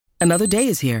Another day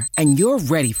is here, and you're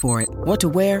ready for it. What to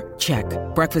wear? Check.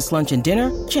 Breakfast, lunch, and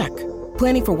dinner? Check.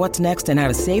 Planning for what's next and how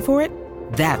to save for it?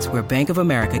 That's where Bank of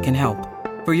America can help.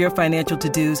 For your financial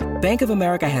to-dos, Bank of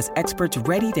America has experts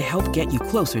ready to help get you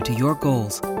closer to your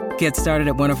goals. Get started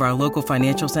at one of our local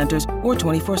financial centers or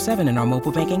 24/7 in our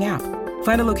mobile banking app.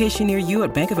 Find a location near you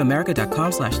at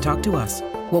bankofamerica.com/talktous.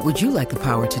 What would you like the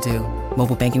power to do?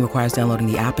 Mobile banking requires downloading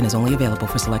the app and is only available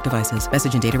for select devices.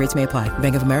 Message and data rates may apply.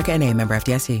 Bank of America N.A., member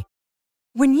FDIC.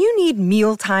 When you need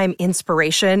mealtime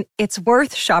inspiration, it's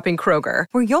worth shopping Kroger,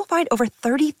 where you'll find over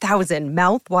 30,000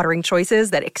 mouth-watering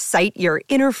choices that excite your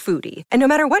inner foodie. And no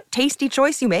matter what tasty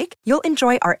choice you make, you'll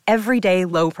enjoy our everyday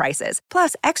low prices,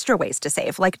 plus extra ways to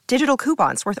save, like digital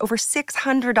coupons worth over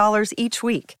 $600 each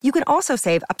week. You can also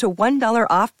save up to $1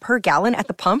 off per gallon at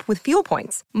the pump with fuel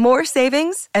points. More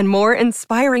savings and more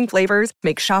inspiring flavors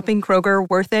make shopping Kroger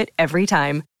worth it every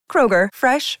time. Kroger,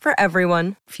 fresh for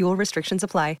everyone. Fuel restrictions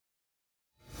apply.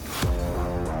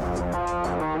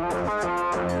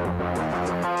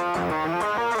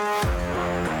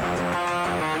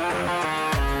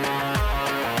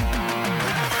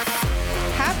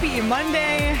 Happy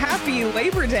Monday, happy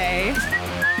Labor Day.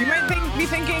 You might be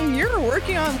thinking, you're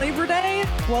working on Labor Day?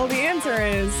 Well, the answer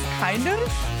is kind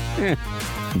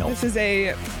of. No. This is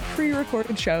a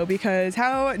pre-recorded show because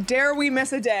how dare we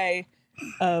miss a day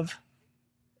of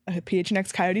a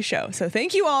PHNX Coyote show. So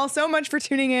thank you all so much for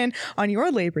tuning in on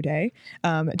your Labor Day.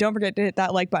 Don't forget to hit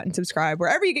that like button, subscribe,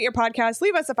 wherever you get your podcasts.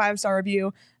 Leave us a 5-star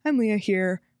review. I'm Leah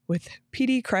here with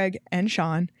PD, Craig, and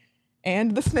Sean,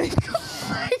 and the snake. Oh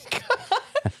my God.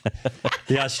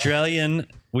 The Australian,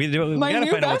 we gotta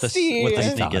find out what the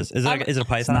snake is. Is it a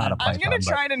python? It's not a python. I'm gonna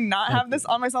try to not have this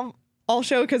on myself all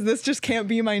show because this just can't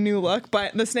be my new look.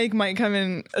 But the snake might come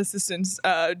in assistance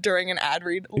during an ad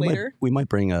read later. We might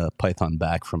bring a python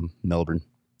back from Melbourne.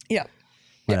 Yeah.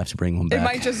 Might have to bring one back. It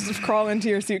might just crawl into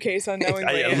your suitcase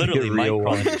unknowingly. I literally might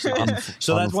crawl into your suitcase.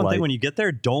 So that's one thing when you get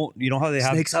there, you know how they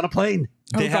have snakes on a plane.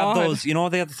 They have those, you know,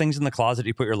 they have the things in the closet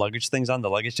you put your luggage things on, the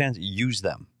luggage stands, use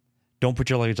them. Don't put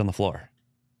your luggage on the floor.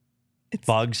 It's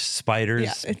bugs,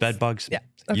 spiders, bed bugs. Yeah.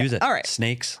 Okay. Use it. All right.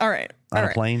 Snakes. All right. On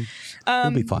a plane. It'll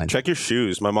be fine. Check your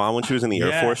shoes. My mom, when she was in the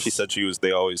Air Force, she said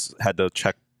they always had to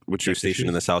check, when she was stationed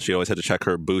in the South, she always had to check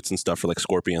her boots and stuff for like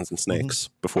scorpions and snakes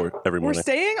before every morning. We're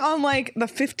staying on like the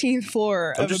 15th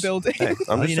floor of a building. Hey,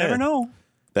 you never know.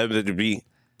 That would be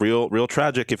real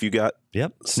tragic if you got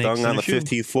stung on the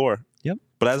 15th floor. Yep.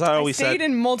 But as I always stayed said,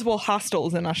 in multiple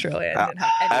hostels in Australia.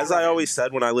 As I always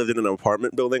said, when I lived in an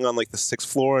apartment building on like the 6th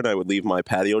floor and I would leave my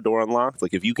patio door unlocked,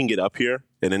 like if you can get up here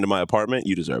and into my apartment,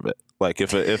 you deserve it. Like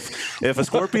if a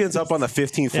scorpion's up on the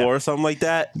 15th floor or something like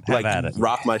that, like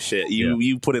rock my shit.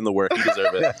 You put in the work, you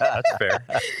deserve it. That's fair.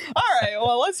 All right.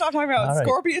 Well, let's stop talking about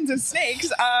scorpions and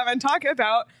snakes and talk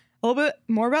about a little bit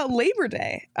more about Labor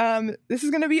Day. This is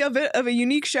going to be a bit of a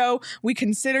unique show. We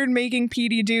considered making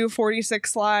PD do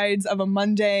 46 slides of a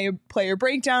Monday player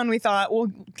breakdown. We thought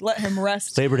we'll let him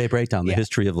rest. Labor Day breakdown, the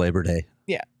history of Labor Day.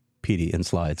 Yeah. PD and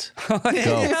slides. Go.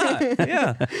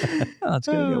 Yeah. Oh, that's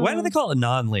good. Why do they call it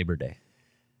non-Labor Day?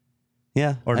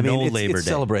 Yeah. Or Labor Day. It's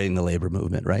celebrating the labor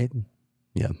movement, right?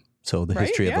 Yeah. So the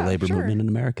history of the labor movement in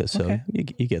America. So you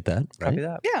get that, right? Copy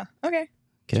that. Yeah. Okay.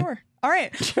 Sure. All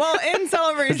right. Well, in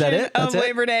celebration of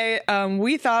Labor Day,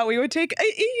 we thought we would take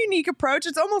a unique approach.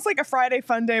 It's almost like a Friday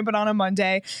fun day, but on a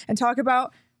Monday, and talk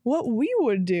about what we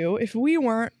would do if we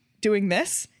weren't doing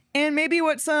this, and maybe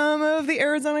what some of the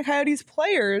Arizona Coyotes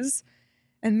players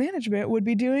and management would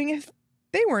be doing if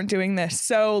they weren't doing this.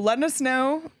 So let us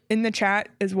know in the chat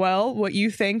as well what you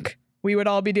think we would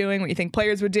all be doing, what you think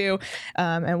players would do,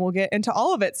 and we'll get into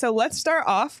all of it. So let's start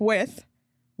off with,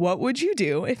 what would you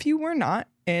do if you were not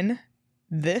in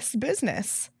this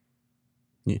business?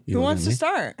 Who wants to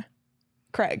start?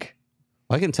 Craig.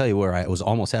 I can tell you where I was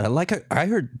almost headed. I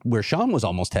heard where Sean was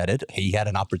almost headed. He had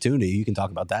an opportunity. You can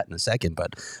talk about that in a second,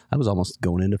 but I was almost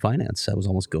going into finance. I was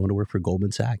almost going to work for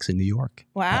Goldman Sachs in New York.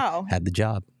 Wow. Had the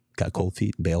job. Got cold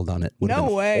feet, bailed on it. Would have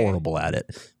been horrible at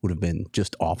it. Would have been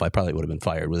just off. I probably would have been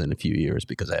fired within a few years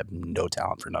because I have no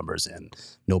talent for numbers and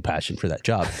no passion for that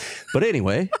job. But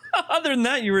anyway. Other than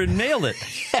that, you nailed it.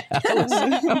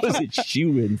 I was a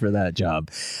shoo-in for that job.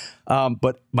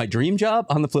 But my dream job,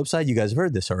 on the flip side, you guys have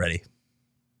heard this already.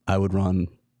 I would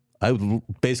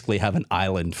basically have an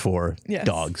island for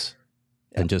dogs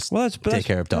and just take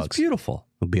care of dogs. That's beautiful.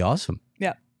 It would be awesome.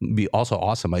 Yeah. It would be also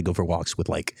awesome. I'd go for walks with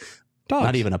dogs.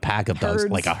 Not even a pack of dogs,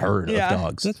 like a herd of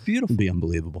dogs. That's beautiful. It'd be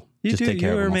unbelievable. Take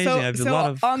care of them. Amazing. So, I have a lot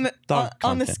of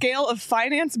on the scale of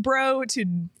finance bro to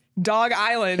Dog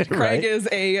Island. Craig is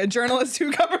a journalist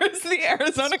who covers the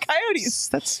Arizona Coyotes.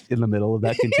 That's in the middle of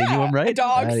that continuum, right?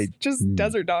 Dogs, just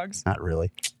desert dogs. Not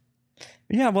really.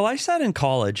 Yeah, well, I sat in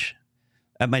college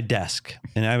at my desk,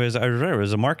 and I remember it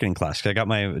was a marketing class. I got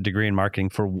my degree in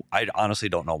marketing I honestly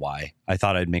don't know why. I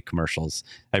thought I'd make commercials.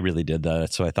 I really did that.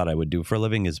 That's what I thought I would do for a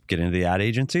living, is get into the ad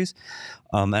agencies.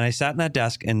 And I sat in that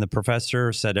desk, and the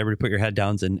professor said, everybody put your head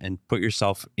down and put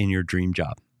yourself in your dream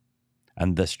job.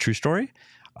 And this true story,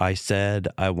 I said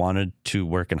I wanted to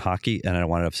work in hockey, and I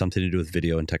wanted to have something to do with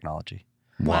video and technology.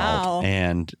 Wow.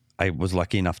 And I was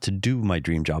lucky enough to do my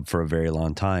dream job for a very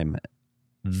long time.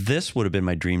 This would have been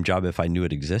my dream job if I knew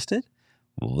it existed.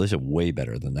 Well, this is way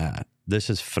better than that. This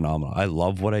is phenomenal. I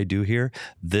love what I do here.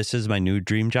 This is my new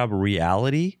dream job.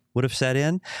 Reality would have set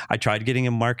in. I tried getting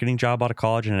a marketing job out of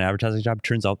college and an advertising job.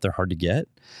 Turns out they're hard to get.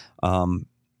 So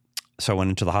I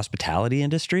went into the hospitality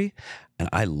industry, and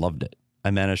I loved it. I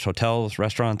managed hotels,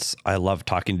 restaurants. I love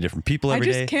talking to different people every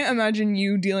day. I just can't imagine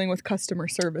you dealing with customer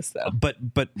service, though.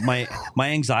 But my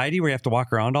anxiety, where you have to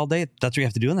walk around all day, that's what you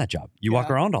have to do in that job. You walk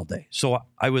around all day. So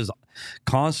I was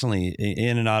constantly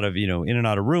in and out of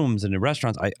rooms and in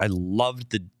restaurants. I loved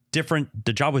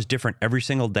the job was different every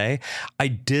single day. I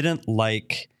didn't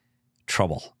like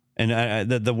trouble. And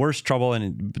the worst trouble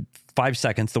in 5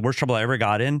 seconds, the worst trouble I ever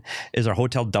got in is our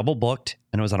hotel double booked,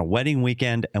 and it was on a wedding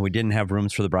weekend, and we didn't have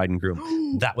rooms for the bride and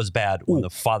groom. That was bad when the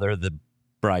father of the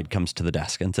bride comes to the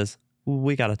desk and says,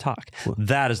 we got to talk.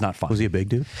 That is not fun. Was he a big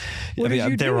dude?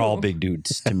 They were all big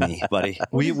dudes to me, buddy.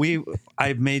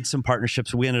 I've made some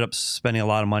partnerships. We ended up spending a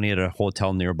lot of money at a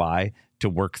hotel nearby to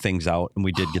work things out, and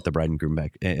we did get the bride and groom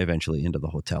back eventually into the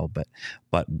hotel, but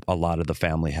a lot of the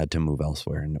family had to move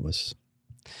elsewhere, and it was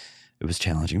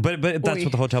challenging, but that's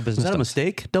what the hotel business. Is that a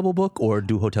mistake? Double book, or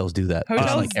do hotels do that?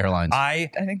 Hotels, like airlines. I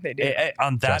think they do.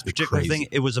 On that particular thing,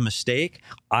 it was a mistake.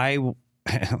 I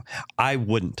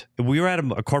wouldn't. We were at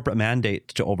a corporate mandate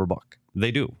to overbook. They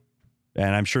do,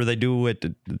 and I'm sure they do it.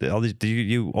 All these,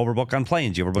 you overbook on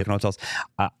planes, you overbook in hotels.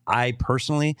 I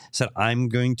personally said I'm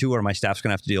going to, or my staff's going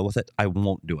to have to deal with it. I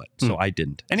won't do it, so I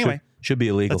didn't. Anyway, should be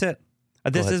illegal. That's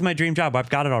it. This is my dream job.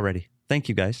 I've got it already. Thank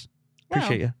you guys.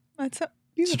 Appreciate you. That's beautiful.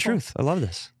 It's the truth. I love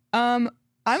this. I'm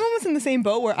almost in the same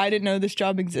boat where I didn't know this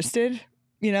job existed.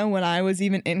 You know, when I was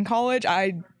even in college,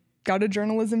 I got a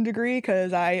journalism degree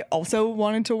because I also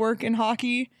wanted to work in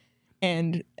hockey,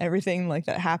 and everything like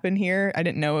that happened here. I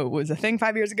didn't know it was a thing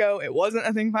 5 years ago. It wasn't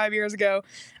a thing 5 years ago.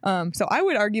 So I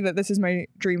would argue that this is my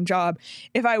dream job.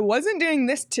 If I wasn't doing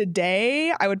this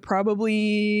today, I would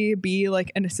probably be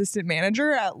like an assistant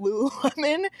manager at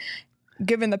Lululemon,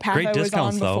 given the path I was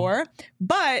on before.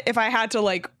 But if I had to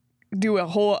like do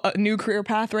a new career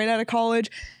path right out of college,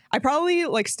 I probably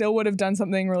like still would have done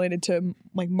something related to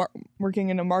like working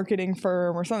in a marketing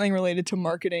firm or something related to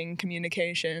marketing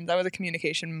communications. I was a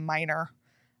communication minor.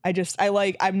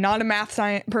 I'm not a math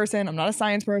science person. I'm not a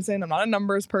science person. I'm not a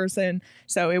numbers person.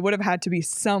 So it would have had to be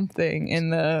something in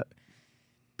the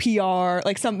PR,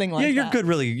 like something like that. Yeah, you're good.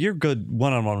 Really, you're good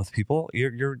one-on-one with people.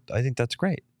 I think that's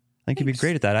great. I think you'd be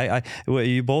great at that.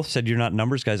 You both said you're not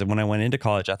numbers guys. And when I went into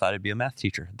college, I thought I'd be a math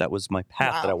teacher. That was my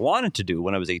path that I wanted to do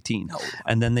when I was 18. No.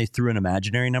 And then they threw in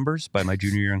imaginary numbers by my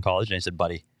junior year in college. And I said,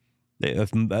 buddy,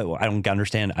 if I don't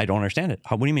understand it.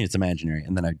 What do you mean it's imaginary?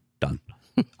 And then I'm done.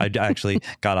 I actually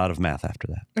got out of math after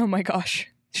that. Oh my gosh.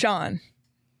 Sean.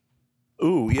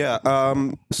 Ooh, yeah.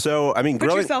 So, I mean,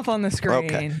 put yourself on the screen.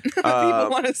 Okay. People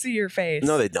want to see your face.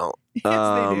 No, they don't. Yes,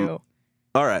 they do.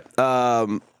 All right.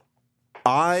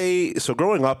 So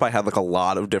growing up, I had like a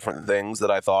lot of different things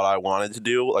that I thought I wanted to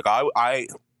do. Like I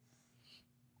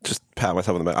just pat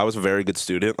myself on the back. I was a very good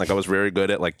student. Like I was very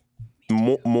good at like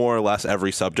more or less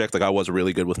every subject. Like I was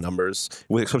really good with numbers,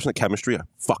 with the exception of chemistry. I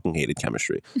fucking hated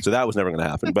chemistry. So that was never going to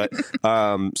happen. But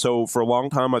so for a long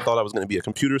time, I thought I was going to be a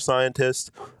computer scientist.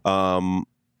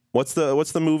 What's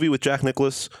the movie with Jack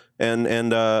Nicklaus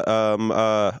and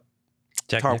Tom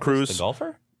Cruise? The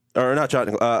golfer? Or not Jack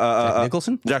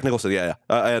Nicholson? Jack Nicholson, yeah.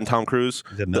 And Tom Cruise.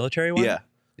 The military one? Yeah.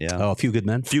 Yeah. Oh, A Few Good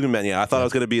Men? Few Good Men, yeah. I thought I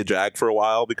was going to be a JAG for a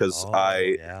while because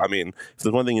I mean, if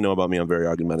there's one thing you know about me, I'm very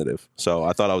argumentative. So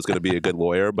I thought I was going to be a good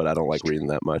lawyer, but I don't like reading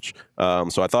that much.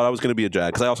 So I thought I was going to be a JAG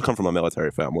because I also come from a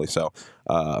military family. So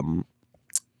then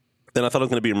I thought I was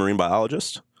going to be a marine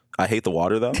biologist. I hate the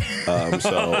water though,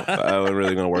 so I wasn't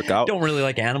really going to work out. Don't really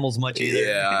like animals much either.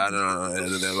 Yeah, I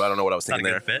don't know what I was thinking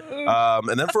there.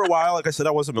 And then for a while, like I said,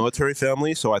 I was a military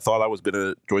family, so I thought I was going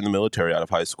to join the military out of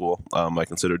high school. I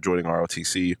considered joining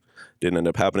ROTC, Didn't end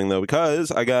up happening though, because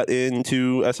I got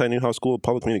into SI Newhouse School of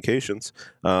Public Communications.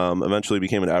 Eventually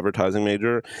became an advertising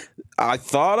major. I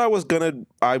thought I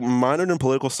minored in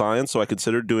political science, so I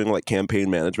considered doing like campaign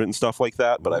management and stuff like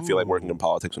that. But I feel like working in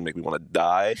politics would make me want to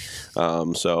die.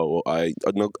 So I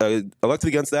elected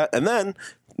against that. And then,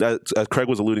 as Craig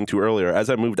was alluding to earlier,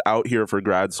 as I moved out here for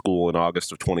grad school in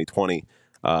August of 2020,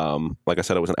 like I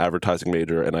said, I was an advertising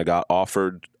major, and I got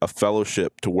offered a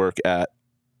fellowship to work at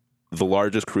the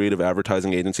largest creative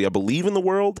advertising agency, I believe, in the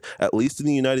world, at least in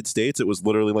the United States. It was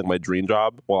literally like my dream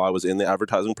job while I was in the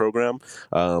advertising program.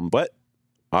 But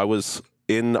I was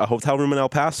in a hotel room in El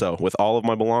Paso with all of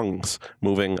my belongings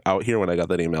moving out here when I got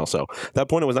that email. So at that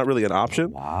point, it was not really an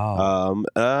option. Wow.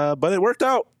 But it worked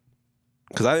out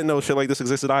because I didn't know shit like this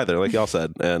existed either, like y'all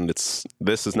said. And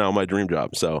this is now my dream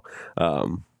job. So,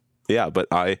 yeah, but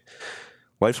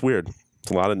life's weird. It's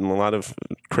a lot of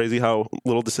crazy how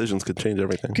little decisions could change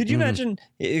everything. Could you imagine?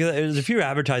 There's a few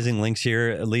advertising links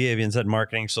here. Lee Avian said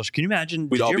marketing, social. Can you imagine?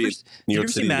 We'd all be in New York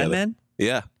City Mad together. Men?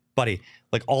 Yeah, buddy.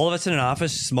 Like all of us in an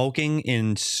office smoking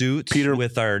in suits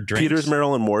with our drinks. Peters,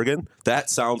 Merrill, and Morgan. That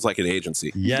sounds like an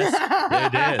agency. Yes,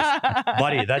 it is,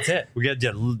 buddy. That's it. We got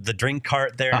the drink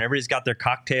cart there, and everybody's got their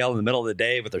cocktail in the middle of the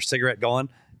day with their cigarette going.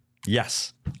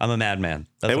 Yes, I'm a madman.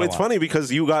 And it's funny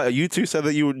because you two said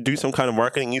that you would do some kind of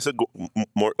marketing. You said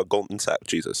Goldman Sachs.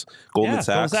 Jesus, Goldman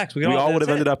Sachs. We all would have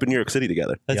ended up in New York City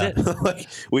together. That's it. Like,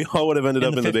 we all would have ended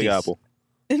up in the Big Apple.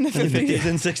 In the 50s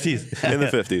and 60s. In the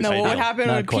 50s. No, what would happen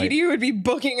would Petey would be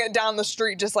booking it down the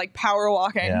street, just like power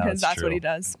walking, because that's what he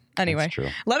does. Anyway,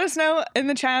 let us know in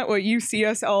the chat what you see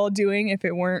us all doing if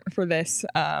it weren't for this.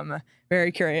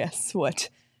 Very curious what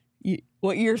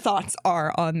your thoughts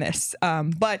are on this.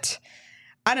 But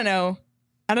I don't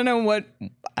know what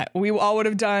we all would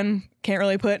have done. Can't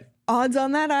really put odds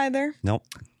on that either. Nope.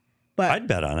 But I'd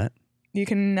bet on it. You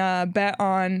can bet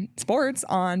on sports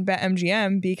on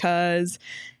BetMGM because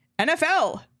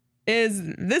NFL is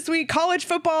this week. College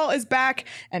football is back.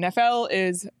 NFL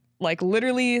is like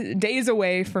literally days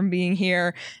away from being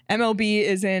here. MLB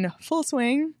is in full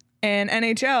swing, and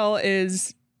NHL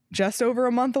is just over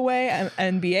a month away.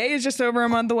 NBA is just over a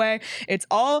month away. It's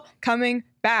all coming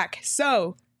back.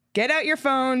 So get out your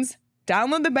phones,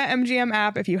 download the BetMGM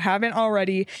app if you haven't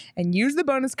already, and use the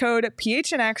bonus code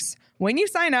PHNX. When you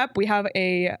sign up, we have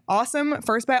a awesome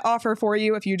first bet offer for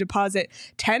you. If you deposit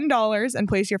 $10 and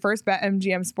place your first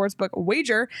BetMGM Sportsbook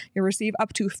wager, you'll receive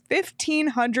up to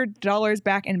 $1,500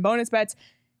 back in bonus bets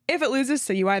if it loses.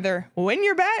 So you either win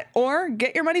your bet or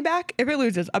get your money back if it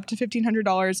loses, up to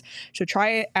 $1,500. So try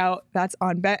it out. That's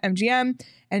on BetMGM.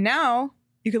 And now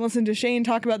you can listen to Shane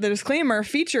talk about the disclaimer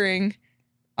featuring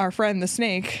our friend the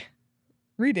Snake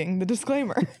reading the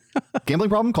disclaimer. Gambling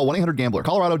problem? Call 1-800-GAMBLER.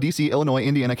 Colorado, D.C., Illinois,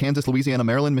 Indiana, Kansas, Louisiana,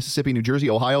 Maryland, Mississippi, New Jersey,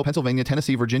 Ohio, Pennsylvania,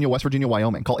 Tennessee, Virginia, West Virginia,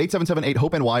 Wyoming. Call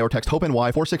 877-8-HOPE-NY or text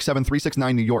HOPE-NY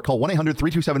 467-369 New York. Call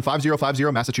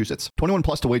 1-800-327-5050 Massachusetts. 21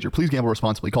 plus to wager. Please gamble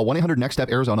responsibly. Call 1-800-NEXT-STEP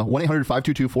Arizona.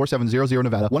 1-800-522-4700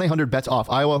 Nevada. 1-800-BETS-OFF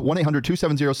Iowa.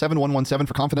 1-800-270-7117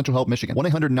 for confidential help Michigan.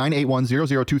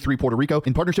 1-800-981-0023 Puerto Rico.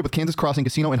 In partnership with Kansas Crossing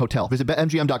Casino and Hotel. Visit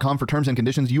BetMGM.com for terms and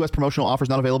conditions. U.S. promotional offers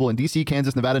not available in D.C.,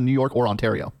 Kansas, Nevada, New York, or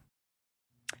Ontario.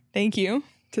 Thank you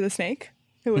to the Snake,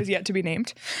 who is yet to be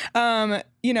named. As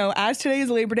today is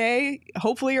Labor Day,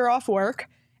 hopefully you're off work,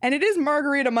 and it is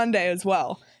Margarita Monday as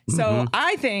well. So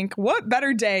I think what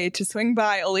better day to swing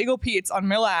by Illegal Pete's on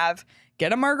Mill Ave,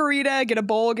 get a margarita, get a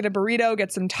bowl, get a burrito,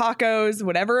 get some tacos,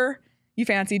 whatever you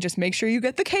fancy. Just make sure you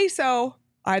get the queso,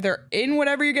 either in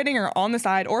whatever you're getting or on the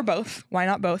side, or both. Why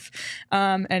not both?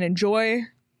 And enjoy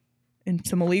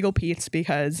some Illegal Pete's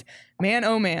because, man,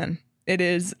 oh man, it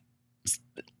is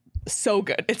so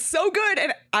good. It's so good.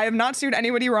 And I have not steered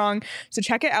anybody wrong. So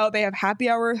check it out. They have happy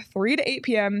hour 3 to 8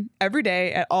 p.m. every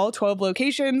day at all 12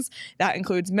 locations. That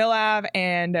includes Mill Ave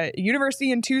and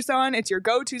University in Tucson. It's your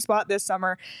go-to spot this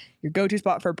summer. Your go-to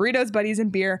spot for burritos, buddies,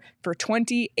 and beer for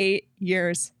 28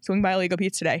 years. Swing by Illegal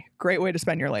Pete's today. Great way to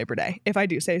spend your Labor Day, if I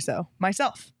do say so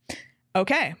myself.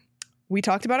 Okay. We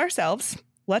talked about ourselves.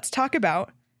 Let's talk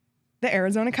about the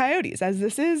Arizona Coyotes, as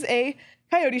this is a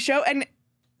Coyote show. And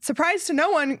surprise to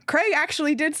no one, Craig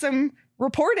actually did some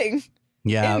reporting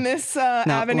in this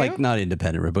avenue. Like not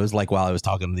independent, but it was like while I was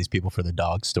talking to these people for the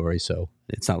dog story. So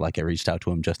it's not like I reached out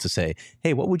to him just to say,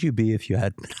 hey, what would you be if you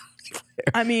had...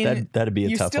 I mean, that'd be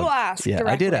a tough one. You still asked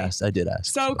directly. I did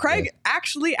ask. So Craig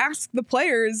actually asked the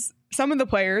players, some of the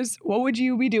players, what would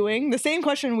you be doing? The same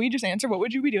question we just answered. What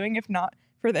would you be doing if not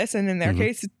for this? And in their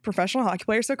case, professional hockey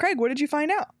players. So Craig, what did you find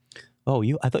out? Oh,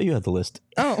 I thought you had the list.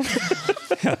 Oh.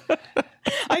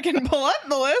 I can pull up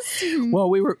the list. Well,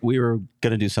 we were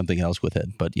going to do something else with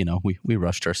it, but we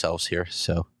rushed ourselves here.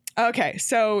 So Okay,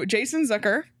 so Jason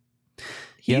Zucker,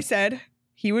 he said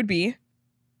he would be.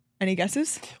 Any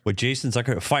guesses? What Jason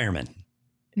Zucker, fireman?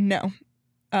 No.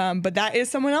 But that is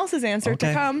someone else's answer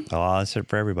to come. Oh, that's it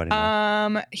for everybody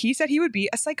now. He said he would be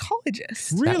a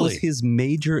psychologist. Really? That was his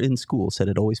major in school. Said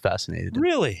it always fascinated him.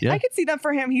 Really? Yeah. I could see that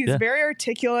for him. He's very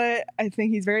articulate. I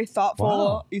think he's very thoughtful.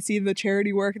 Wow. You see the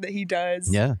charity work that he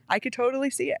does. Yeah. I could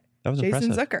totally see it. That was Jason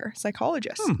impressive. Zucker,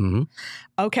 psychologist. Mm-hmm.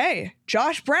 Okay,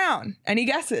 Josh Brown. Any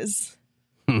guesses?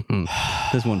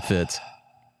 This one fits.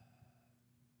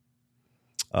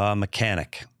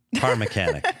 Mechanic. Car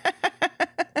mechanic.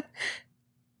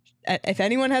 If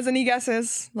anyone has any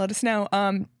guesses, let us know.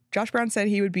 Josh Brown said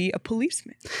he would be a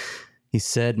policeman. He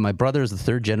said, my brother is the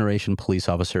third generation police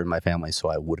officer in my family, so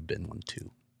I would have been one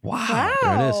too. Wow.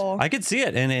 There it is. I could see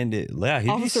it. And yeah, he'd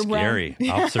Officer be Brown. scary.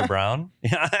 Officer Brown.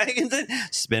 Yeah, I can see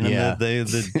spinning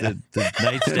the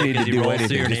nightstick as he rolls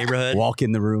through your neighborhood. Walk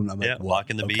in the room. I'm like,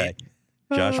 walking the okay. beat.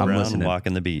 Josh I'm Brown listening.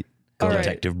 walking the beat. All right.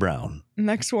 Detective Brown.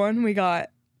 Next one, we got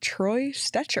Troy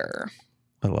Stetcher.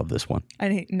 I love this one. I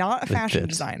think not a fashion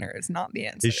fits. designer is not the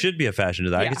answer. It should be a fashion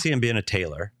designer. I Yeah. could see him being a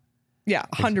tailor. Yeah,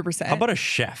 100%. How about a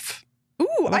chef? Ooh,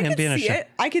 about I him could being a see chef? it.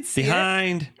 I could see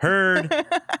Behind, heard.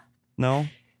 No? it.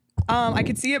 I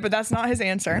could see it, but that's not his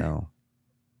answer. No.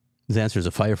 His answer is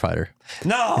a firefighter.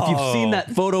 No. If you've seen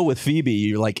that photo with Phoebe,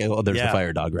 you're like, oh, there's Yeah. the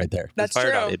fire dog right there. That's Fire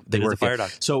true. dog. They It is work a fire it.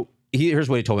 dog. So here's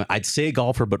what he told me. I'd say a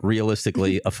golfer, but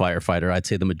realistically a firefighter. I'd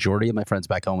say the majority of my friends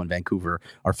back home in Vancouver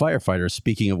are firefighters.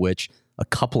 Speaking of which, a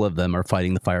couple of them are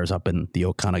fighting the fires up in the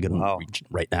Okanagan region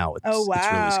right now. It's Oh, wow.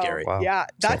 It's really scary. Wow. Yeah,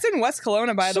 that's in West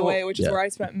Kelowna, by the So- way, which is Yeah. where I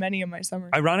spent many of my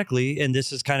summers. Ironically, and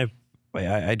this is kind of,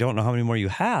 I don't know how many more you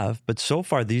have, but so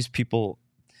far these people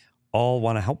all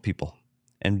want to help people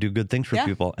and do good things for Yeah.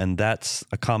 people. And that's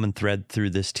a common thread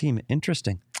through this team.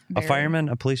 Interesting. Very. A fireman,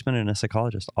 a policeman, and a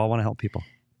psychologist all want to help people.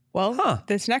 Well,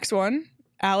 this next one,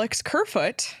 Alex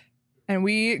Kerfoot. And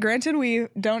we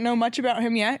don't know much about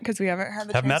him yet because we haven't had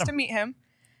the Haven't met chance him. to meet him.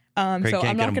 Great, So can't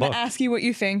I'm get not him going booked. to ask you what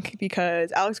you think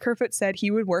because Alex Kerfoot said he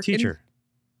would work Teacher.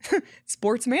 in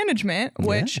sports management,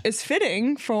 which is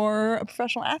fitting for a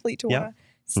professional athlete to want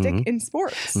to stick in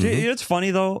sports. It's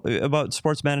funny though about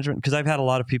sports management because I've had a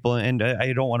lot of people, and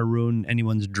I don't want to ruin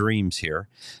anyone's dreams here,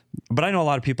 but I know a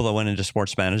lot of people that went into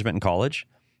sports management in college,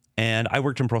 and I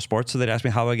worked in pro sports, so they'd ask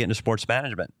me how do I get into sports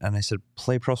management, and I said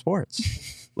play pro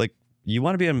sports. Like you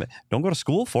want to be don't go to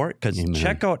school for it because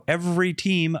check out every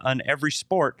team on every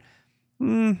sport.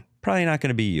 Probably not going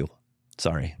to be you.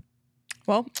 Sorry.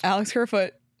 Well, Alex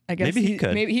Kerfoot, I guess Maybe he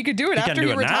could. Maybe he could do it He can't after do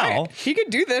he it retired. now. He could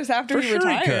do this after For he sure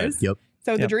he retires. could. Yep.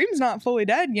 So the dream's not fully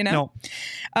dead, you know?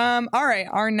 No. All right.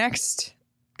 Our next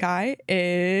guy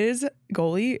is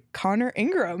goalie Connor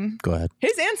Ingram. Go ahead.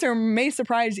 His answer may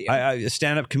surprise you. I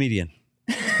stand-up comedian.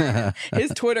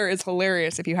 His Twitter is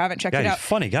hilarious if you haven't checked Yeah, it he's a out.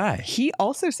 funny guy. He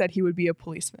also said he would be a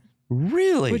policeman,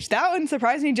 Really? which that one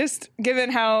surprised me just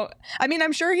given how, I mean,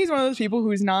 I'm sure he's one of those people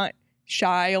who's not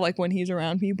shy, like when he's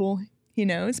around people, he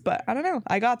knows, but I don't know.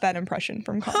 I got that impression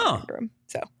from Connor Ingram.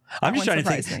 So I'm just that trying one to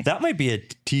think. surprised me. That might be a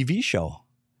TV show.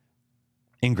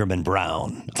 Ingram and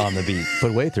Brown on the beat.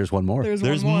 But wait, there's one more. There's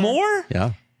There's one more?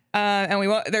 Yeah. And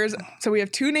we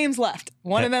have two names left.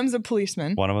 One of them's a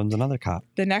policeman. One of them's another cop.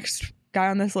 The next guy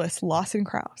on this list, Lawson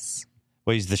Krause.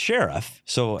 Well, he's the sheriff,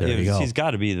 so There you go. he's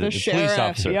got to be the police sheriff.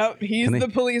 officer. Yep, he's Can they- the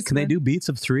policeman. Can they do beats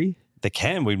of 3? They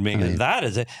can. We'd make that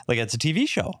as it's a TV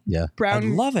show. Yeah. Brown?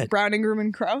 I love it. Brown, Ingram,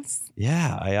 and Krause.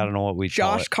 Yeah, I don't know what we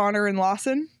call Josh, it. Connor, and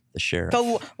Lawson. The sheriff.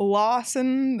 The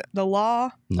Lawson, the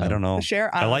law. I don't know. The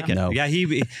sheriff. I like it. know. Yeah,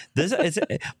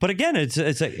 but again, it's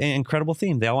an incredible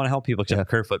theme. They all want to help people except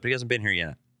Kerfoot, but he hasn't been here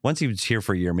yet. Once he was here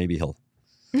for a year, maybe he'll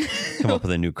come up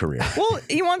with a new career. Well,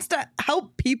 he wants to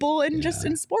help people just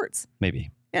in sports.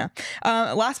 Maybe. Yeah.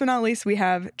 Last but not least, we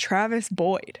have Travis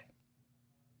Boyd.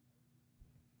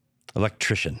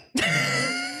 Electrician.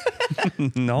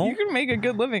 No? You can make a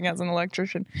good living as an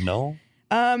electrician. No?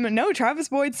 No, Travis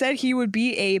Boyd said he would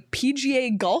be a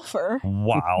PGA golfer.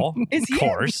 Wow. Is he of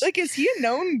course. is he a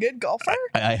known good golfer?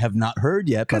 I have not heard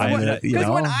yet, but Because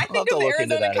when I I'll have think to of the look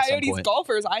into Arizona that at some Coyotes point.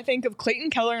 golfers, I think of Clayton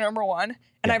Keller, number one.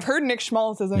 And I've heard Nick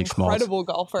Schmaltz is an Nick Schmaltz. incredible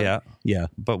golfer. Yeah. Yeah.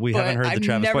 But we But haven't heard I've the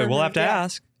Travis never Boyd. We'll have heard- to yeah.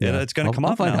 ask. Yeah. It's going to come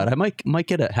I'll up find now. out. I might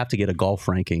have to get a golf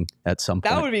ranking at some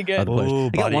point. That would be good. of the players. Ooh, I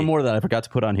got buddy. one more that I forgot to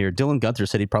put on here. Dylan Gunther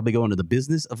said he'd probably go into the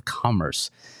business of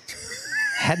commerce.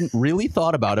 Hadn't really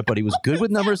thought about it, but he was good with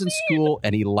numbers in school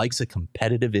and he likes a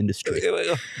competitive industry.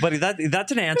 Buddy,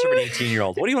 that's an answer of an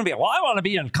 18-year-old. What do you want to be? Well, I want to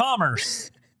be in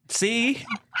commerce. See?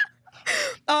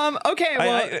 Okay,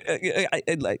 well,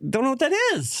 I don't know what that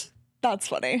is. That's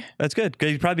funny. That's good.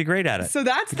 He'd probably be great at it. So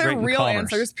that's their real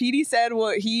answers. Petey said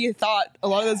what he thought a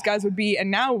lot of those guys would be,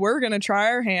 and now we're going to try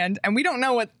our hand. And we don't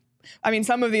know what, I mean,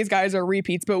 some of these guys are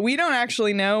repeats, but we don't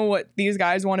actually know what these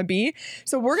guys want to be.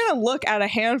 So we're going to look at a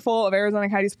handful of Arizona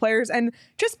Coyotes players, and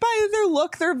just by their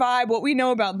look, their vibe, what we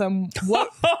know about them, what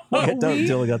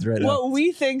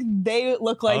we think they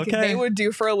look like they would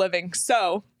do for a living.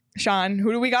 So, Sean,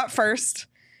 who do we got first?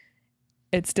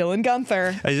 It's Dylan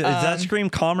Gunther. Does that scream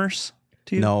commerce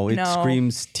to you? No, it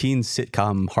screams teen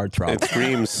sitcom heartthrob. It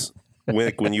screams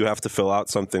when you have to fill out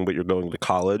something, but you're going to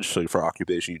college. So for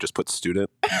occupation, you just put student.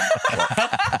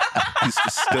 He's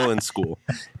still in school.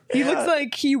 He looks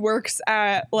like he works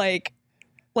at like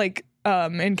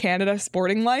in Canada,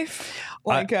 Sporting Life.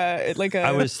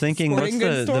 I was thinking, what's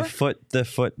in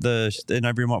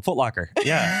every Foot Locker?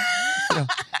 Yeah.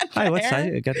 Hi, what's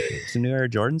that? I got some new Air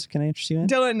Jordans. Can I interest you in?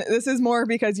 Dylan, this is more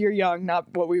because you're young, not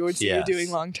what we would see you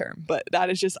doing long term. But that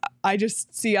is just, I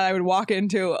would walk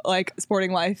into like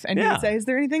Sporting Life and you would say, is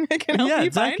there anything I can help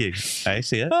you find? Thank you. I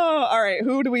see it. Oh, all right.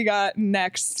 Who do we got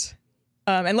next?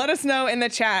 And let us know in the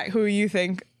chat who you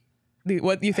think,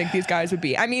 what you think these guys would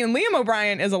be. I mean, Liam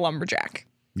O'Brien is a lumberjack.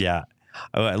 Yeah.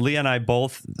 Leah and I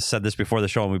both said this before the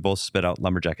show, and we both spit out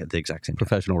lumberjack at the exact same time.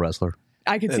 Professional wrestler.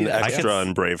 I could see that. Extra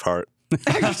and Braveheart.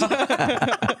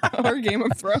 Or Game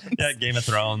of Thrones. Yeah, Game of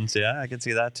Thrones. Yeah, I can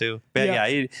see that too. But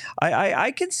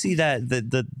I can see that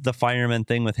the fireman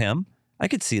thing with him. I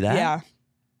could see that. Yeah,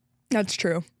 that's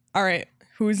true. All right,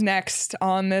 who's next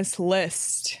on this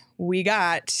list? We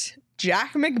got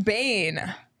Jack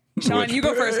McBain. Sean, you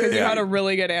go first because you had a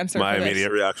really good answer. My immediate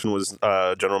reaction was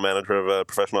general manager of a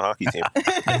professional hockey team.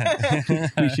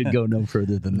 We should go no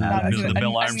further than that. The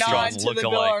Bill Armstrong look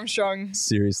Bill Armstrong.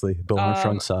 Seriously, Bill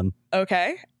Armstrong's son.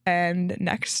 Okay, and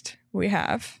next we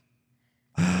have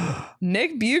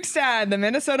Nick Bukestad, the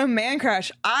Minnesota Man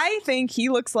Crush. I think he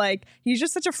looks like he's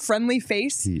just such a friendly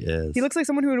face. He is. He looks like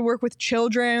someone who would work with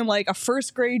children, like a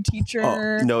first grade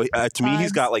teacher. No, to me,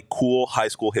 he's got like cool high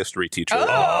school history teacher. Oh,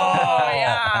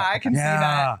 yeah, I can see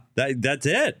that. That's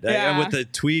it. Yeah. With the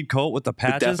tweed coat with the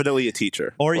patches. Definitely a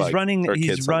teacher. Or he's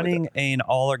running an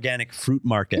all organic fruit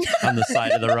market on the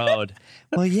side of the road.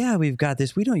 Well, yeah, we've got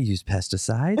this. We don't use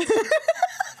pesticides.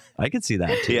 I could see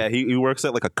that too. Yeah, he works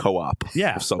at like a co-op.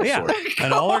 Yeah, of some sort.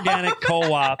 An all-organic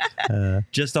co-op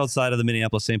just outside of the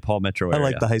Minneapolis-St. Paul metro area. I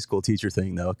like the high school teacher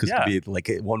thing though, because it could be like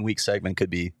a 1 week segment could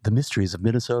be the mysteries of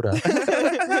Minnesota.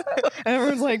 And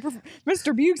everyone's like,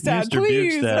 Mr. Bukestad,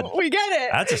 please, we get it.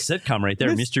 That's a sitcom right there,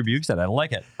 Mr. Bukestad. I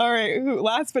like it. All right,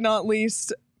 last but not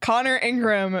least, Connor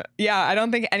Ingram. Yeah, I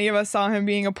don't think any of us saw him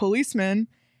being a policeman.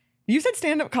 You said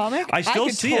stand-up comic? I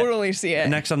could totally see it.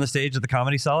 Next on the stage at the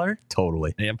Comedy Cellar?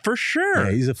 Totally. Yeah, for sure.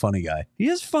 Yeah, he's a funny guy. He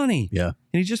is funny. Yeah. And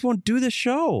he just won't do the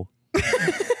show.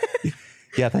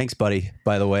 Yeah, thanks, buddy,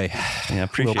 by the way. Yeah,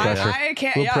 appreciate it. I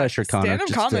can't, pressure, Connor.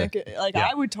 Stand-up comic.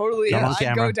 I would totally,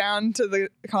 I'd go down to the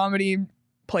comedy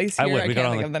place here. I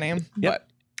can't think of the name. Yep.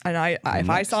 But if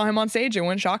I saw him on stage, it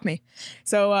wouldn't shock me.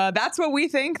 So that's what we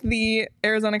think the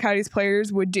Arizona Coyotes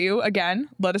players would do. Again,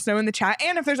 let us know in the chat.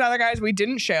 And if there's other guys we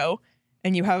didn't show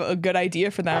and you have a good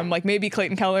idea for them, like maybe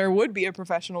Clayton Keller would be a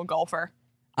professional golfer.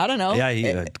 I don't know.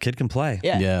 Yeah, kid can play.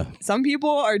 Yeah. Some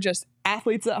people are just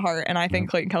athletes at heart, and I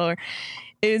think Clayton Keller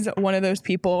is one of those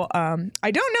people. I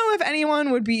don't know if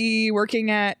anyone would be working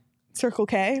at Circle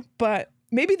K, but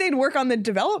maybe they'd work on the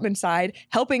development side,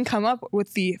 helping come up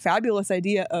with the fabulous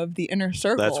idea of the inner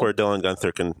circle. That's where Dylan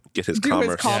Gunther can get his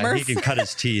commerce. Yeah, he can cut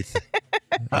his teeth.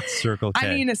 That's Circle K.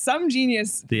 I mean, some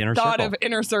genius thought of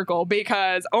Inner Circle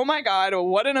because, oh my God,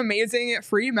 what an amazing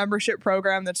free membership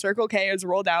program that Circle K has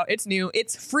rolled out. It's new.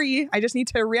 It's free. I just need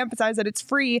to reemphasize that it's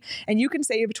free, and you can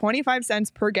save 25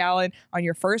 cents per gallon on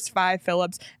your first 5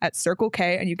 fill-ups at Circle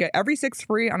K, and you get every 6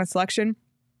 free on a selection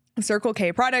Circle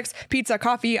K products, pizza,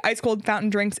 coffee, ice cold fountain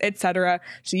drinks, etc.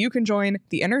 So you can join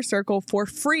the Inner Circle for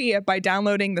free by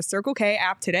downloading the Circle K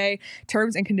app today.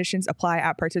 Terms and conditions apply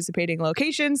at participating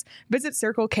locations. Visit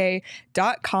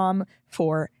CircleK.com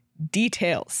for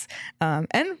details.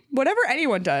 And whatever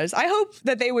anyone does, I hope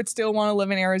that they would still want to live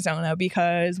in Arizona,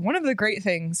 because one of the great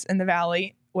things in the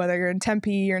Valley, whether you're in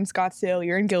Tempe, you're in Scottsdale,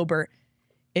 you're in Gilbert,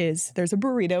 is there's a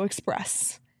Burrito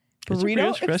Express. Burrito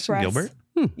Express in Gilbert?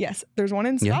 Yes, there's one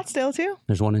in Scottsdale too.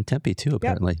 There's one in Tempe too,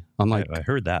 apparently. Yep. Unlike I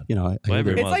heard that. You know, it's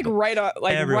like right on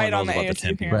the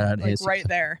ASU campus, right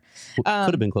there. Could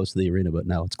have been close to the arena, but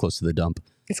now it's close to the dump.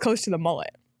 It's close to the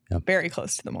mullet. Yep. Very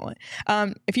close to the mullet.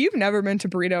 If you've never been to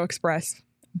Burrito Express,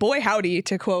 boy howdy,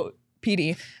 to quote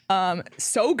PD,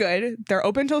 so good. They're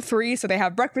open till 3, so they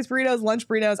have breakfast burritos, lunch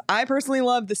burritos. I personally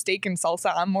love the steak and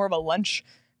salsa. I'm more of a lunch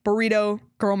burrito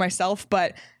girl myself,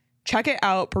 but check it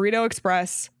out. Burrito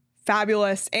Express,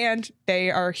 fabulous. And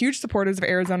they are huge supporters of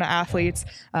Arizona athletes.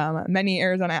 Many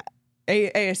Arizona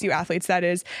ASU athletes, that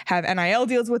is, have NIL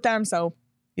deals with them. So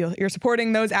you're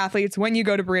supporting those athletes. When you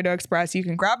go to Burrito Express, you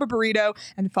can grab a burrito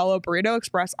and follow Burrito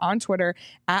Express on Twitter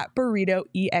at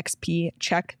BurritoEXP.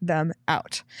 Check them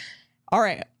out. All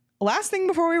right. Last thing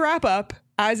before we wrap up,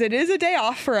 as it is a day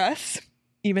off for us,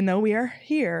 even though we are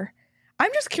here,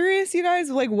 I'm just curious, you guys,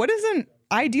 like, what does an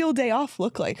ideal day off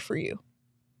look like for you?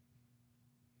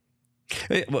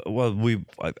 Well,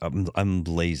 I'm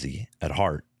lazy at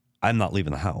heart. I'm not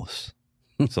leaving the house.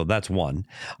 So that's one.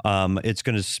 It's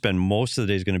going to spend most of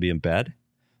the day is going to be in bed.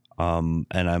 And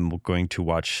I'm going to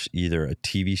watch either a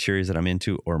TV series that I'm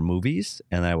into or movies,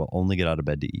 and I will only get out of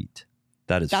bed to eat.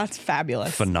 That's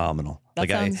fabulous. Phenomenal. That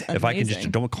sounds if I can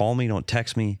just, don't call me, don't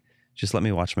text me, just let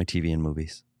me watch my TV and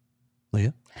movies.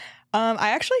 Leah? I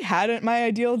actually had my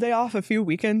ideal day off a few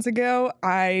weekends ago.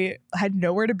 I had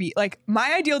nowhere to be. Like,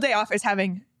 my ideal day off is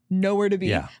having nowhere to be.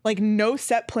 Yeah. Like, no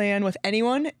set plan with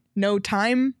anyone, no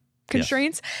time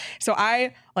constraints. Yes. So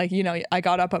I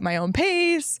got up at my own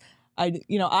pace.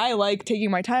 I like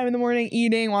taking my time in the morning,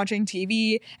 eating, watching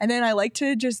TV. And then I like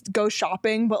to just go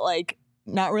shopping, but like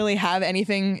not really have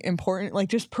anything important, like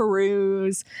just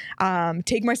peruse,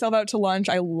 take myself out to lunch.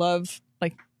 I love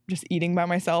like just eating by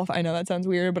myself. I know that sounds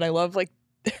weird, but I love like,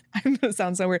 it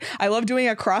sounds so weird. I love doing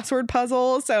a crossword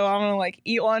puzzle. So I'm going to like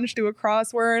eat lunch, do a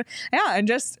crossword. Yeah. And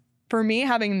just for me,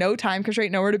 having no time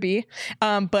constraint, nowhere to be.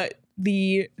 But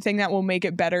the thing that will make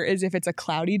it better is if it's a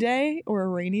cloudy day or a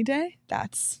rainy day.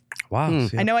 That's wow.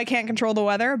 I know I can't control the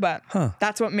weather, but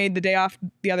that's what made the day off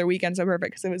the other weekend so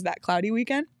perfect, because it was that cloudy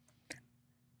weekend.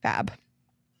 Fab.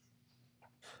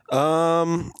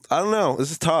 I don't know. This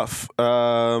is tough.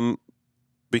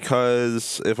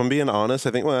 Because if I'm being honest,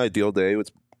 I think my ideal day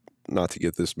would, not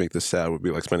to make this sad, would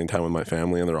be like spending time with my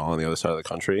family, and they're all on the other side of the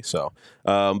country. So,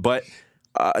 but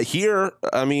here,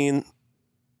 I mean,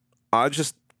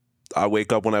 I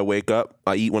wake up when I wake up.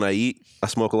 I eat when I eat. I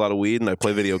smoke a lot of weed, and I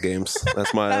play video games.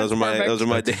 Those are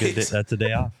my days. That's a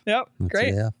day off. Yep. That's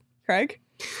Great. Craig?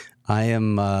 I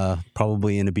am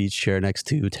probably in a beach chair next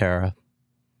to Tara.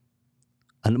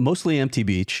 And mostly empty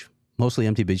beach,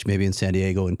 maybe in San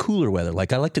Diego, in cooler weather.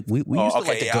 Like I like to, we used to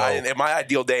like to go. My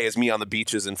ideal day is me on the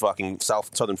beaches in fucking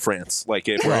southern France. Like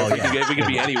if we could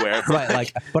be anywhere. Right.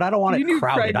 Like, but I don't want it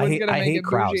crowded. I hate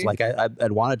crowds. Bougie. Like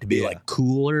I'd want it to be like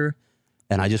cooler,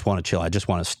 and I just want to chill. I just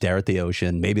want to stare at the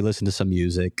ocean, maybe listen to some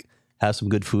music, have some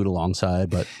good food alongside,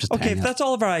 but just okay. If that's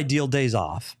all of our ideal days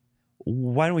off,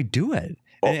 why don't we do it?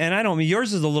 And I don't mean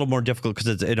yours is a little more difficult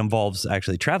because it involves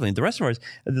actually traveling. The rest of ours,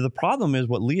 the problem is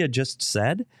what Leah just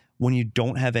said. When you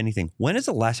don't have anything, when is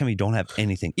the last time you don't have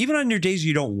anything? Even on your days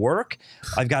you don't work,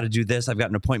 I've got to do this. I've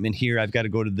got an appointment here. I've got to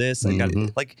go to this. I got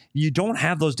to, like, you don't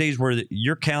have those days where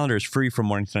your calendar is free from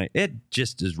morning to night. It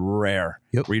just is rare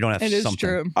where you don't have something. It is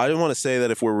true. I want to say that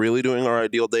if we're really doing our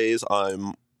ideal days,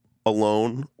 I'm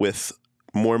alone with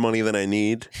more money than I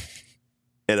need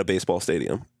at a baseball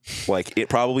stadium. Like it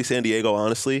probably San Diego,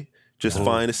 honestly. Just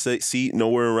find a seat,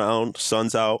 nowhere around,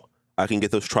 sun's out. I can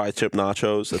get those tri-tip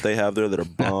nachos that they have there that are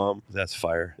bomb. That's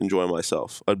fire. Enjoy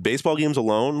myself. Baseball games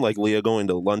alone, like Leah going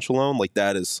to lunch alone, like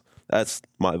that's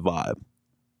my vibe.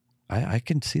 I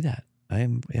can see that.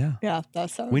 Yeah,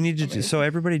 that sounds we need to so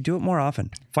everybody do it more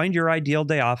often. Find your ideal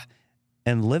day off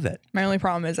and live it. My only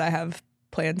problem is I have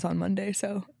plans on Monday,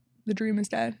 so the dream is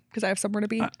dead because I have somewhere to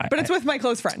be. But it's with my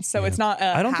close friends, so it's not.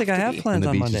 I don't think I have plans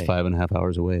on Monday. The beach is 5.5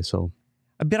 hours away, so.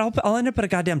 But I'll end up at a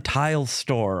goddamn tile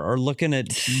store or looking at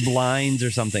blinds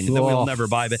or something that we'll never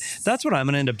buy. But that's what I'm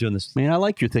going to end up doing this. I mean, I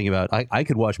like your thing about I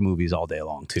could watch movies all day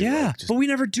long too. Yeah, but we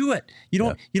never do it.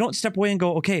 You don't step away and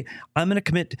go, okay, I'm going to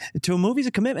commit to a movie's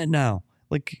a commitment now.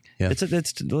 Like it's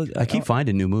I keep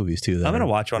finding new movies too. I'm going to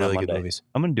watch one on Monday.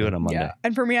 I'm going to do it on Monday. Yeah.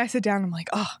 And for me, I sit down. I'm like,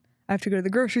 I have to go to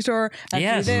the grocery store. I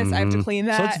have to do this. I have to clean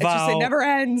that. So it never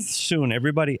ends. Soon,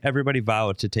 everybody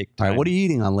vow to take time. All right, what are you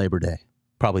eating on Labor Day?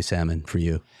 Probably salmon for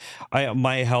you.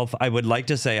 My health, I would like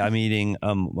to say I'm eating,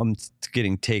 I'm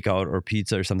getting takeout or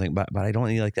pizza or something, but I don't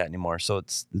eat like that anymore. So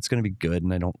it's going to be good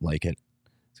and I don't like it.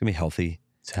 It's going to be healthy.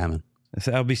 Salmon.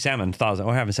 It'll be salmon, 1,000.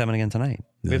 We're having salmon again tonight.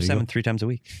 We have salmon 3 times a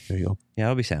week. There you go. Yeah,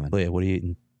 it'll be salmon. Leah, what are you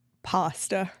eating?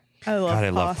 Pasta. I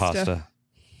love pasta.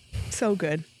 So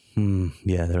good.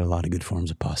 Yeah, there are a lot of good forms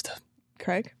of pasta.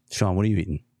 Craig? Sean, what are you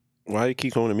eating? Why do you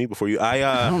keep going to me before you? I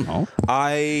don't know.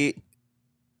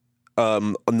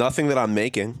 Nothing that I'm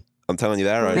making. I'm telling you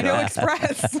that right now. Burrito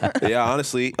Express. Yeah,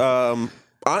 honestly. I'm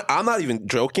not even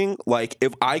joking. Like,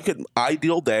 if I could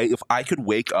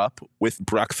wake up with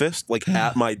breakfast, like,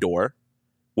 at my door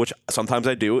which sometimes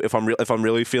I do. If I'm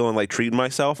really feeling like treating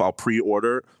myself, I'll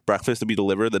pre-order breakfast to be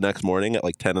delivered the next morning at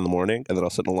like 10 in the morning, and then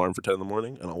I'll set an alarm for 10 in the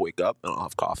morning, and I'll wake up and I'll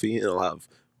have coffee and I'll have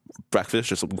breakfast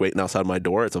just waiting outside my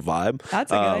door. It's a vibe.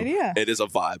 That's a good idea. It is a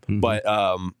vibe, but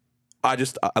I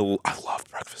love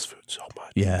breakfast food so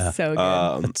much. Yeah, so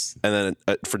good. And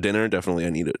then for dinner, definitely I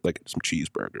need it like some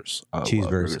cheeseburgers.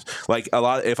 Cheeseburgers, like a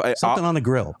lot. Something on the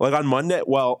grill, like on Monday.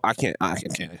 Well, I can't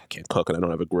cook and I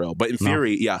don't have a grill. But in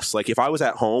theory, yes. Like if I was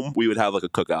at home, we would have like a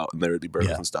cookout and there would be burgers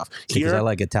and stuff. Because I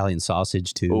like Italian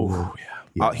sausage too. Oh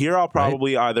yeah. Here I'll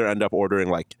probably either end up ordering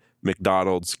like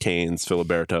McDonald's, Cane's,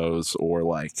 Filiberto's, or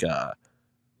like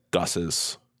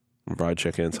Gus's fried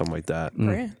chicken, something like that.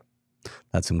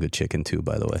 That's some good chicken too,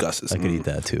 by the way. Gus's. I could eat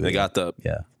that too. They got the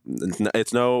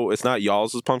It's not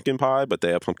y'all's pumpkin pie, but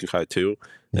they have pumpkin pie too.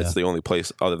 Yeah. It's the only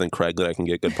place other than Craig that I can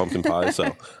get good pumpkin pie.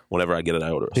 So whenever I get it, I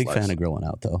order a Big slice. fan of grilling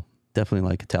out though. Definitely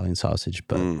like Italian sausage,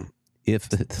 but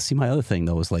see, my other thing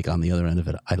though is like on the other end of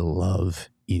it, I love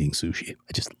eating sushi.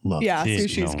 I just love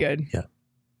sushi's good.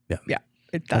 Yeah.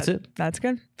 That's it. That's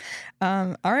good.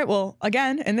 All right. Well,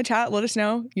 again, in the chat, let us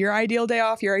know your ideal day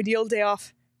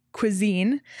off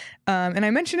cuisine. And I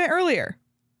mentioned it earlier.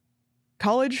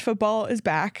 College football is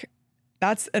back.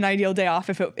 That's an ideal day off.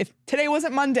 If today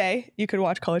wasn't Monday, you could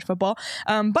watch college football.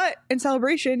 But in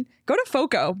celebration, go to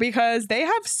FOCO because they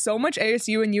have so much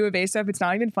ASU and U of A stuff. It's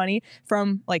not even funny.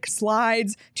 From like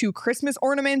slides to Christmas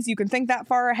ornaments. You can think that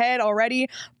far ahead already.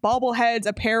 Bobbleheads,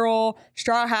 apparel,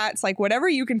 straw hats, like whatever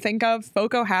you can think of,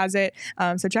 FOCO has it.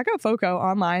 So check out FOCO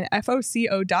online,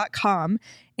 FOCO.com.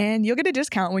 And you'll get a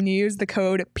discount when you use the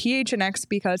code PHNX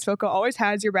because FOCO always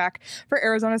has your back for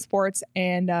Arizona sports.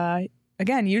 And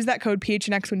again, use that code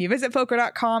PHNX when you visit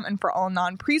FOCO.com. And for all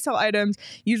non-presale items,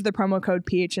 use the promo code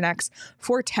PHNX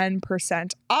for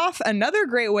 10% off. Another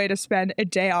great way to spend a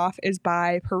day off is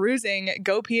by perusing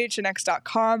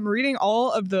gophnx.com, reading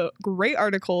all of the great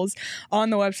articles on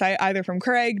the website, either from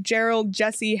Craig, Gerald,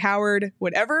 Jesse, Howard,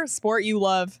 whatever sport you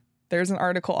love. There's an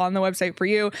article on the website for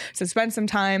you. So spend some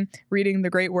time reading the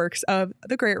great works of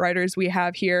the great writers we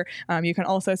have here. You can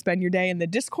also spend your day in the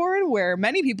Discord, where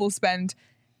many people spend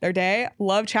their day.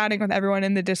 Love chatting with everyone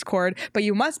in the Discord, but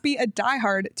you must be a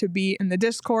diehard to be in the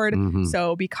Discord.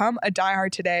 So become a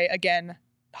diehard today. Again,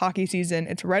 hockey season,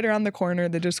 it's right around the corner.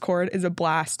 The Discord is a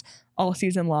blast all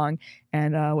season long.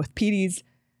 And with PD's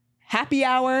happy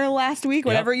hour last week,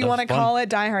 whatever you want to call it,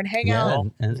 diehard hangout.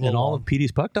 And all of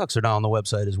PD's Puck Ducks are now on the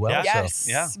website as well.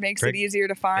 Yes, makes it easier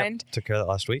to find. Took care of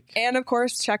that last week. And of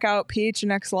course, check out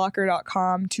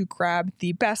phnxlocker.com to grab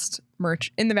the best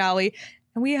merch in the Valley.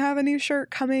 And we have a new shirt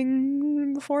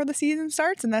coming before the season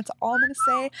starts, and that's all I'm going to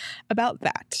say about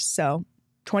that. So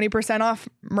 20% off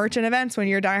merch and events when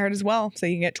you're a diehard as well. So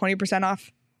you can get 20%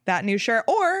 off that new shirt.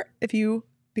 Or if you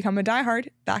become a diehard,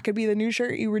 that could be the new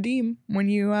shirt you redeem when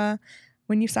you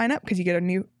sign up, because you get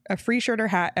a free shirt or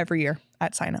hat every year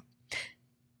at sign up.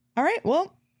 All right.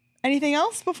 Well, anything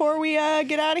else before we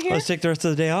get out of here? Let's take the rest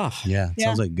of the day off. Yeah.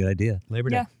 Sounds like a good idea. Labor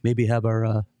Day. Maybe have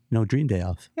our dream day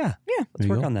off. Yeah. Let's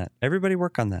work on that. Everybody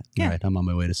work on that. All right. I'm on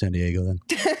my way to San Diego then.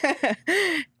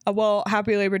 Well,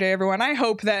 happy Labor Day, everyone. I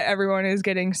hope that everyone is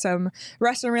getting some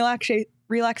rest and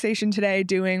relaxation today,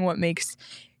 doing what makes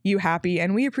you happy.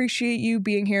 And we appreciate you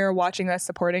being here, watching us,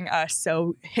 supporting us.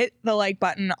 So hit the like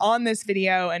button on this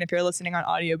video. And if you're listening on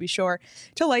audio, be sure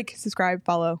to like, subscribe,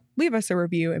 follow, leave us a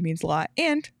review. It means a lot.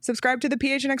 And subscribe to the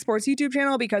PHNX Sports YouTube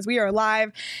channel, because we are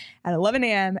live at 11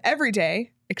 a.m. every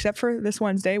day. Except for this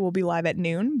Wednesday, we'll be live at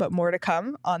noon, but more to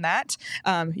come on that.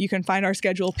 You can find our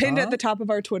schedule pinned at the top of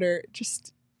our Twitter.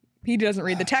 He doesn't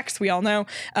read the text, we all know.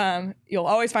 You'll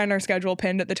always find our schedule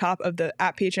pinned at the top of the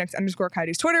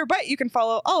 @PHNX_Coyotes Twitter, but you can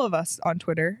follow all of us on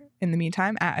Twitter in the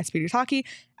meantime, @SPDers Hockey,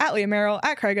 @Leah Merrill,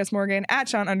 @Craig S. Morgan,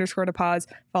 @Sean_DePaz.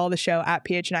 Follow the show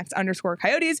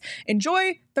 @PHNX_Coyotes.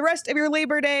 Enjoy the rest of your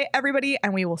Labor Day, everybody,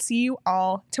 and we will see you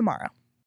all tomorrow.